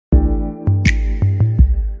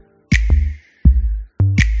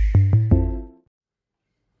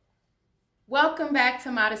Welcome back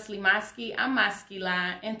to Modestly MASKI. I'm MASKI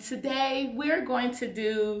Line, and today we're going to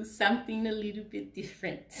do something a little bit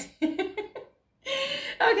different.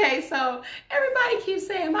 Okay, so everybody keeps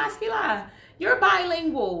saying, MASKI Line, you're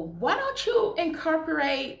bilingual. Why don't you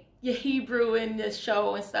incorporate your Hebrew in this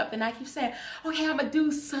show and stuff? And I keep saying, okay, I'm gonna do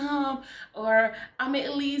some, or I'm gonna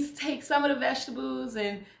at least take some of the vegetables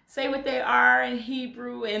and say what they are in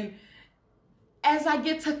Hebrew. And as I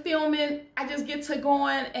get to filming, I just get to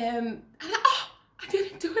going and I'm like, oh, I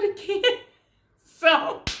didn't do it again.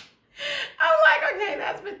 So I'm like, okay,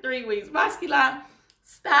 that's been 3 weeks. MASKI Line,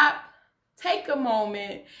 stop, take a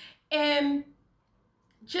moment, and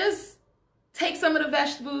just take some of the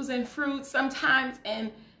vegetables and fruits sometimes,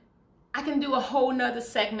 and I can do a whole nother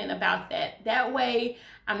segment about that. That way,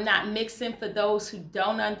 I'm not mixing for those who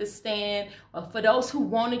don't understand, or for those who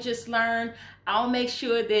want to just learn. I'll make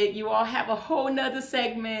sure that you all have a whole nother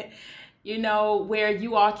segment, you know, where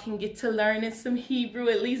you all can get to learn in some Hebrew,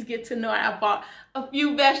 at least get to know. I bought a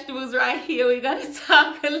few vegetables right here. We're going to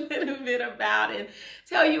talk a little bit about it,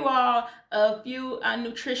 tell you all a few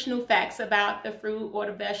nutritional facts about the fruit or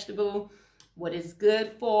the vegetable, what it's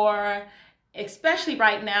good for, especially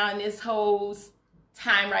right now in this whole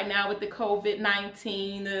time right now with the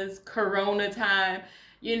COVID-19, this Corona time.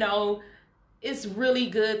 You know, it's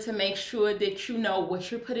really good to make sure that you know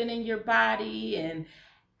what you're putting in your body and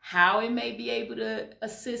how it may be able to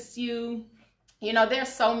assist you. You know, there's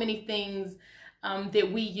so many things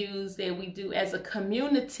that we use, that we do as a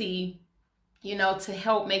community, you know, to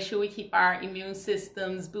help make sure we keep our immune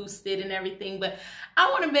systems boosted and everything. But I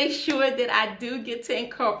want to make sure that I do get to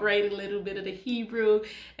incorporate a little bit of the Hebrew,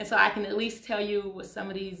 and so I can at least tell you what some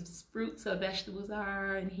of these fruits or vegetables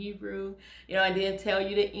are in Hebrew, you know, and then tell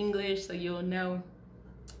you the English so you'll know.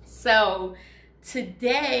 So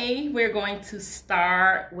today we're going to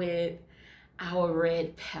start with our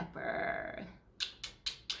red pepper,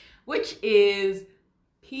 which is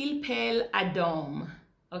pilpel adom.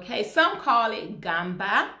 Okay, some call it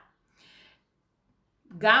gamba.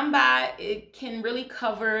 Gamba, it can really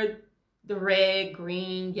cover the red,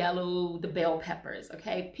 green, yellow, the bell peppers.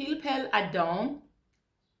 Okay, pilpel adom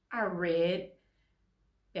are red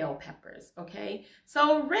bell peppers. Okay,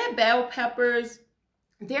 so red bell peppers,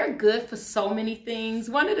 they're good for so many things.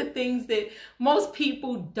 One of the things that most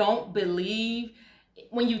people don't believe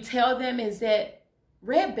when you tell them is that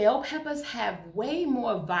red bell peppers have way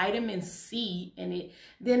more vitamin C in it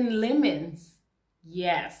than lemons.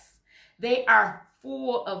 Yes, they are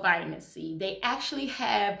full of vitamin C. They actually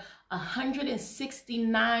have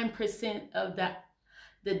 169% of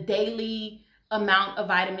the daily amount of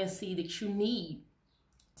vitamin C that you need.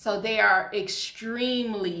 So they are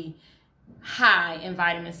extremely high in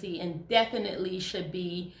vitamin C, and definitely should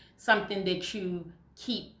be something that you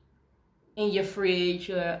keep in your fridge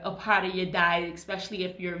or a part of your diet, especially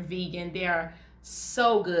if you're vegan. They are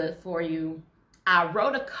so good for you. I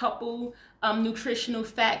wrote a couple nutritional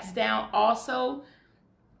facts down also.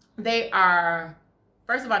 They are,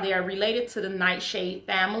 first of all, they are related to the nightshade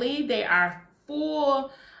family. They are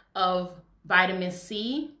full of vitamin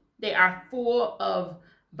C. They are full of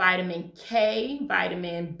vitamin K,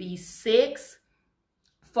 vitamin B6,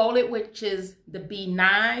 folate, which is the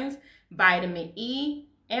B9s, vitamin E,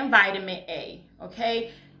 and vitamin A.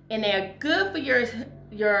 Okay, and they're good for your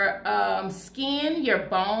skin, your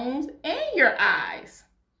bones, and your eyes.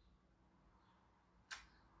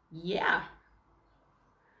 Yeah.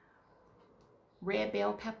 Red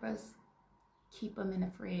bell peppers, keep them in the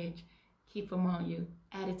fridge, keep them on you,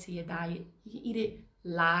 add it to your diet. You can eat it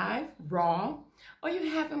live, raw, or you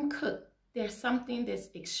have them cooked. There's something that's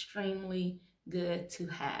extremely good to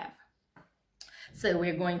have. So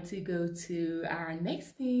we're going to go to our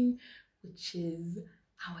next thing, which is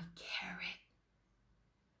our carrot.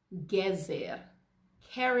 Gezer.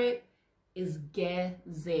 Carrot is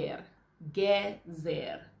gezer.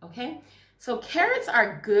 Gezer. Okay? So carrots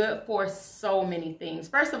are good for so many things.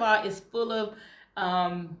 First of all, it's full of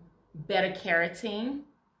beta-carotene.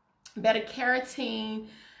 Beta-carotene,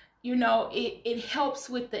 you know, it helps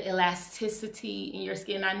with the elasticity in your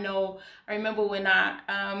skin. I remember when I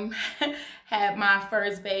had my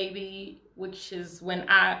first baby, which is when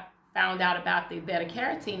I found out about the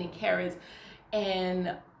beta-carotene in carrots,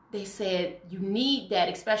 and they said you need that,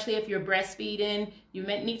 especially if you're breastfeeding. You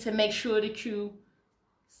need to make sure that you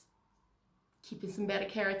keeping some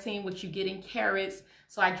beta-carotene, which you get in carrots.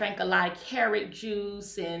 So I drank a lot of carrot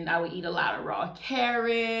juice, and I would eat a lot of raw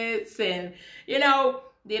carrots, and, you know,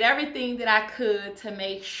 did everything that I could to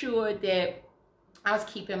make sure that I was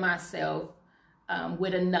keeping myself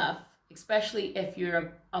with enough, especially if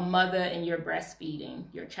you're a mother and you're breastfeeding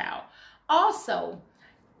your child. Also,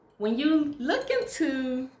 when you look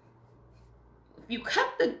into, if you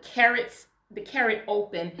cut the carrot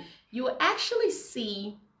open, you will actually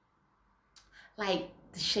see like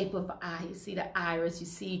the shape of the eye. You see the iris, you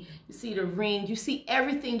see the ring, you see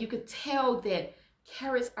everything. You could tell that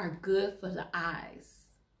carrots are good for the eyes.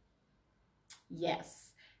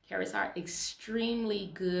 Yes, carrots are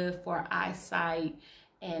extremely good for eyesight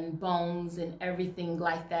and bones and everything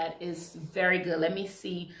like that. Is very good. Let me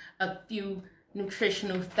see a few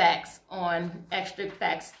nutritional facts on, extra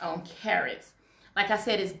facts on carrots. Like I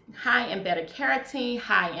said, it's high in beta carotene,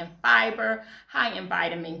 high in fiber, high in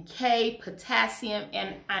vitamin K, potassium,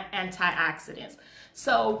 and antioxidants.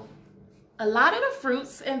 So a lot of the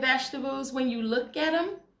fruits and vegetables, when you look at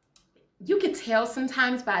them, you can tell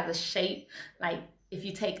sometimes by the shape. Like if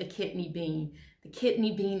you take a kidney bean, the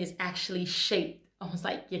kidney bean is actually shaped almost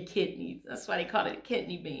like your kidneys. That's why they call it a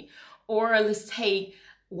kidney bean. Or let's take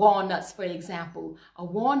walnuts, for example. A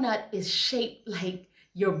walnut is shaped like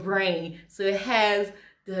your brain. So it has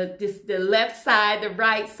the left side, the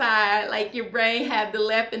right side, like your brain have the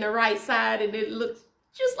left and the right side, and it looks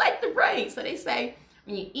just like the brain. So they say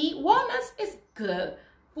when you eat walnuts, it's good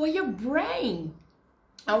for your brain.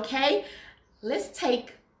 Okay, let's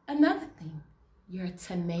take another thing. Your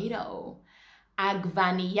tomato,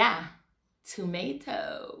 agvania,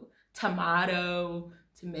 tomato,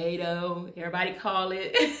 everybody call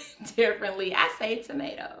it differently. I say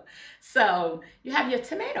tomato. So you have your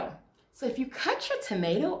tomato. So if you cut your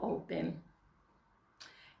tomato open,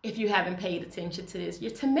 if you haven't paid attention to this,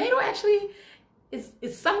 your tomato actually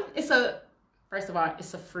first of all,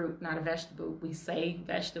 it's a fruit, not a vegetable. We say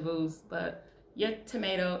vegetables, but your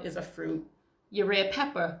tomato is a fruit. Your red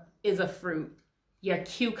pepper is a fruit. Your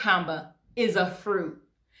cucumber is a fruit.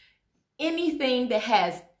 Anything that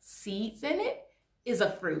has seeds in it is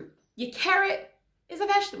a fruit. Your carrot is a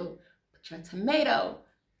vegetable, but your tomato,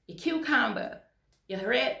 your cucumber, your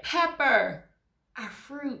red pepper are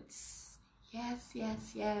fruits. Yes,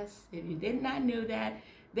 yes, yes. If you did not know that,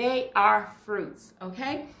 they are fruits,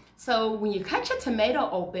 okay? So when you cut your tomato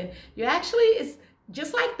open, you actually, it's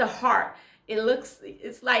just like the heart.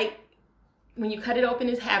 It's like when you cut it open,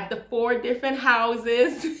 it have the 4 different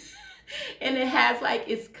houses and it has like,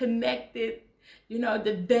 it's connected, you know,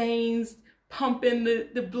 the veins pumping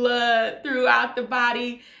the blood throughout the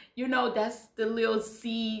body. You know, that's the little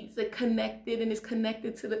seeds that connected, and it's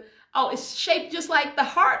connected to the, oh, it's shaped just like the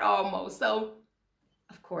heart almost. So,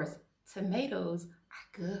 of course, tomatoes are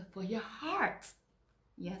good for your heart.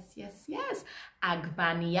 Yes, yes, yes.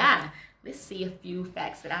 Agvania. Let's see a few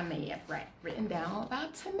facts that I may have written down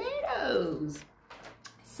about tomatoes.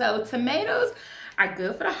 So tomatoes are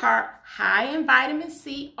good for the heart, high in vitamin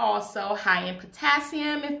C, also high in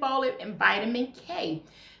potassium and folate and vitamin K.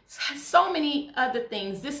 So many other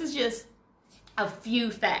things. This is just a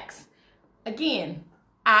few facts. Again,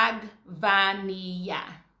 agvania.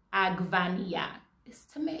 Agvania is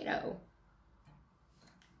tomato.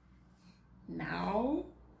 Now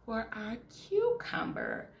for our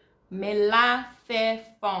cucumber,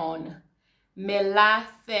 melafefon.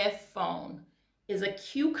 Melafefon is a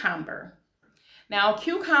cucumber. Now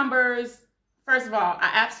cucumbers, first of all,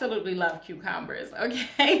 I absolutely love cucumbers,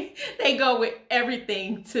 okay? They go with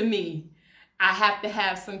everything to me. I have to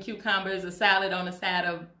have some cucumbers, a salad on the side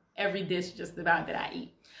of every dish just about that I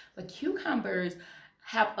eat. But cucumbers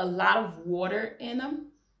have a lot of water in them.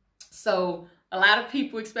 So a lot of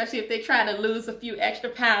people, especially if they're trying to lose a few extra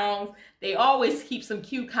pounds, they always keep some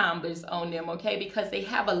cucumbers on them, okay? Because they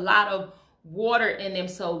have a lot of water in them.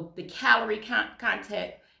 So the calorie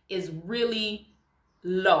content is really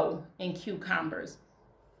low in cucumbers.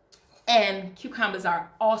 And cucumbers are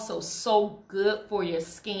also so good for your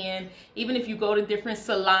skin. Even if you go to different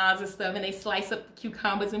salons and stuff and they slice up the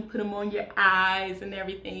cucumbers and put them on your eyes and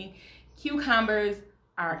everything, cucumbers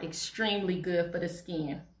are extremely good for the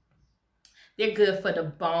skin. They're good for the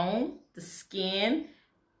bone, the skin.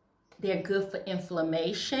 They're good for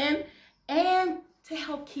inflammation and to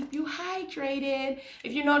help keep you hydrated.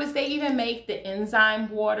 If you notice, they even make the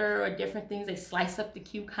enzyme water or different things. They slice up the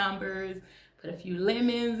cucumbers, put a few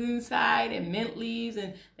lemons inside and mint leaves,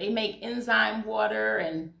 and they make enzyme water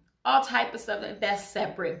and all type of stuff that's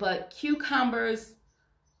separate. But cucumbers,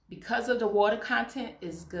 because of the water content,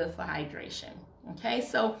 is good for hydration. Okay,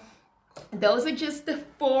 so those are just the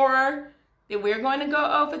 4 that we're going to go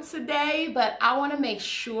over today, but I want to make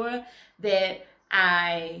sure that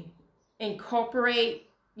I incorporate,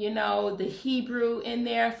 you know, the Hebrew in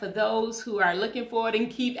there for those who are looking for it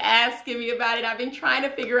and keep asking me about it. I've been trying to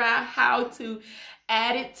figure out how to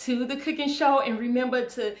add it to the cooking show, and remember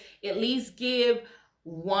to at least give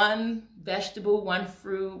 1 vegetable, 1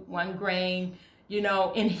 fruit, 1 grain, you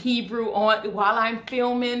know, in Hebrew on while I'm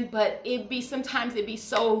filming, but sometimes it'd be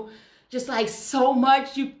so, just like so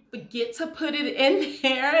much, you forget to put it in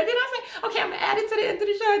there. And then I say, okay, I'm gonna add it to the end of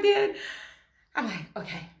the show. Then I'm like,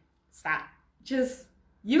 okay, stop. Just,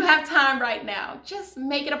 you have time right now. Just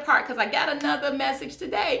make it a part, because I got another message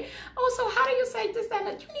today. Oh, so how do you say this, that, and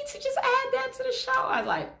that? You need to just add that to the show. I was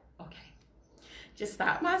like, okay. Just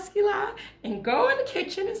stop, MASKI, and go in the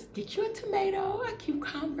kitchen and get you a tomato, a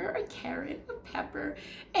cucumber, a carrot, a pepper,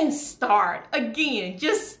 and start. Again,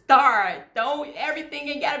 just start. Don't, everything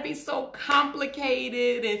ain't gotta be so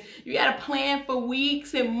complicated, and you gotta plan for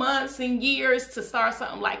weeks and months and years to start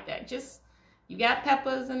something like that. Just, you got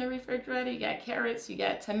peppers in the refrigerator, you got carrots, you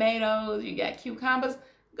got tomatoes, you got cucumbers.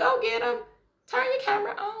 Go get them, turn your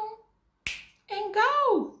camera on, and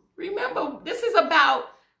go. Remember, this is about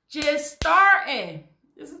just starting.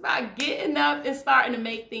 This is about getting up and starting to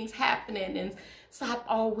make things happen, and stop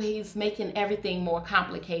always making everything more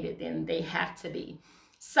complicated than they have to be.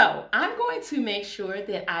 So I'm going to make sure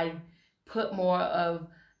that I put more of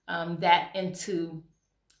that into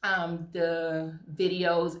the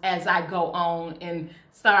videos as I go on, and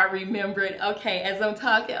start remembering, okay, as I'm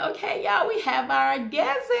talking, okay, y'all, we have our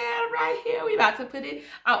gazelle right here. We about to put it,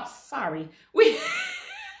 oh, sorry. We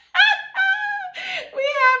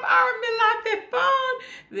have our milafifon.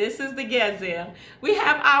 This is the gazelle. We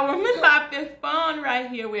have our milafifon right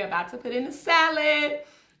here. We're about to put in the salad.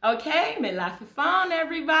 Okay, milafifon,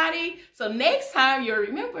 everybody. So next time you'll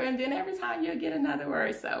remember, and then every time you'll get another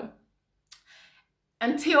word. So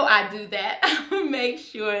until I do that, I'll make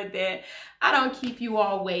sure that I don't keep you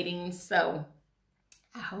all waiting. So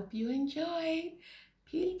I hope you enjoyed.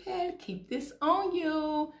 Petey Pet, keep this on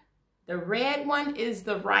you. The red one is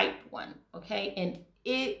the ripe one, okay? And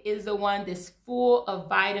it is the one that's full of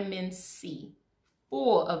vitamin C.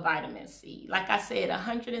 Full of vitamin C. Like I said,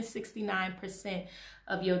 169%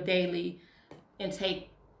 of your daily intake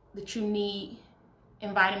that you need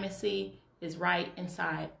in vitamin C is right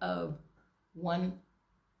inside of one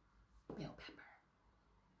bell pepper.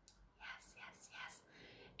 Yes, yes, yes.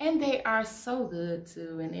 And they are so good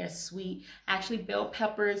too, and they're sweet. Actually, bell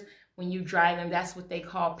peppers, when you dry them, that's what they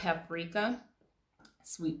call paprika,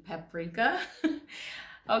 sweet paprika.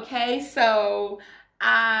 Okay, so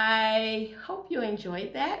I hope you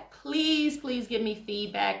enjoyed that. Please, please give me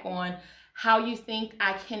feedback on how you think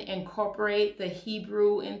I can incorporate the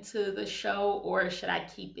Hebrew into the show, or should I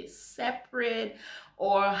keep it separate,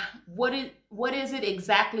 or what is it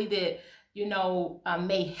exactly that, you know,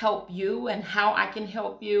 may help you, and how I can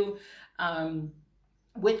help you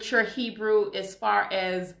with your Hebrew as far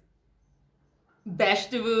as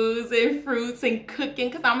vegetables and fruits and cooking,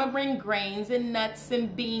 because I'm gonna bring grains and nuts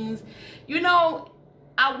and beans. You know,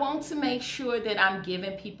 I want to make sure that I'm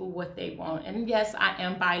giving people what they want. And yes, I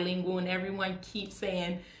am bilingual, and everyone keeps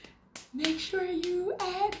saying, make sure you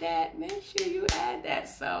add that, make sure you add that.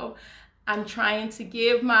 So I'm trying to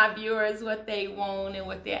give my viewers what they want and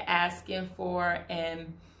what they're asking for,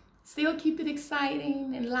 and still keep it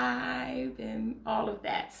exciting and live and all of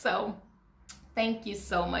that. So thank you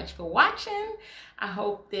so much for watching. I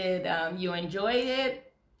hope that you enjoyed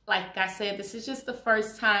it. Like I said, this is just the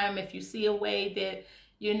first time. If you see a way that,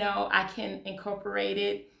 you know, I can incorporate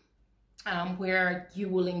it where you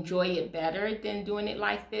will enjoy it better than doing it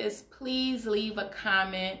like this, please leave a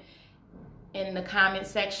comment in the comment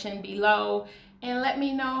section below and let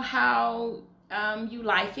me know how you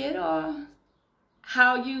like it, or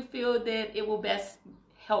how you feel that it will best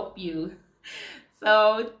help you.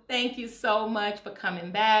 So thank you so much for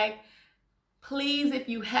coming back. Please, if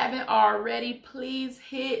you haven't already, please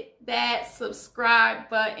hit that subscribe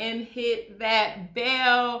button, hit that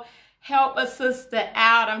bell. Help a sister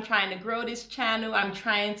out. I'm trying to grow this channel. I'm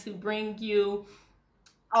trying to bring you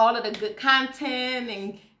all of the good content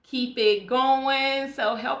and keep it going.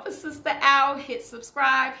 So help a sister out. Hit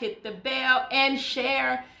subscribe, hit the bell, and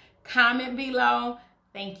share. Comment below.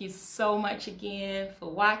 Thank you so much again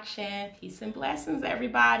for watching. Peace and blessings,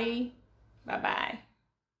 everybody. Bye-bye.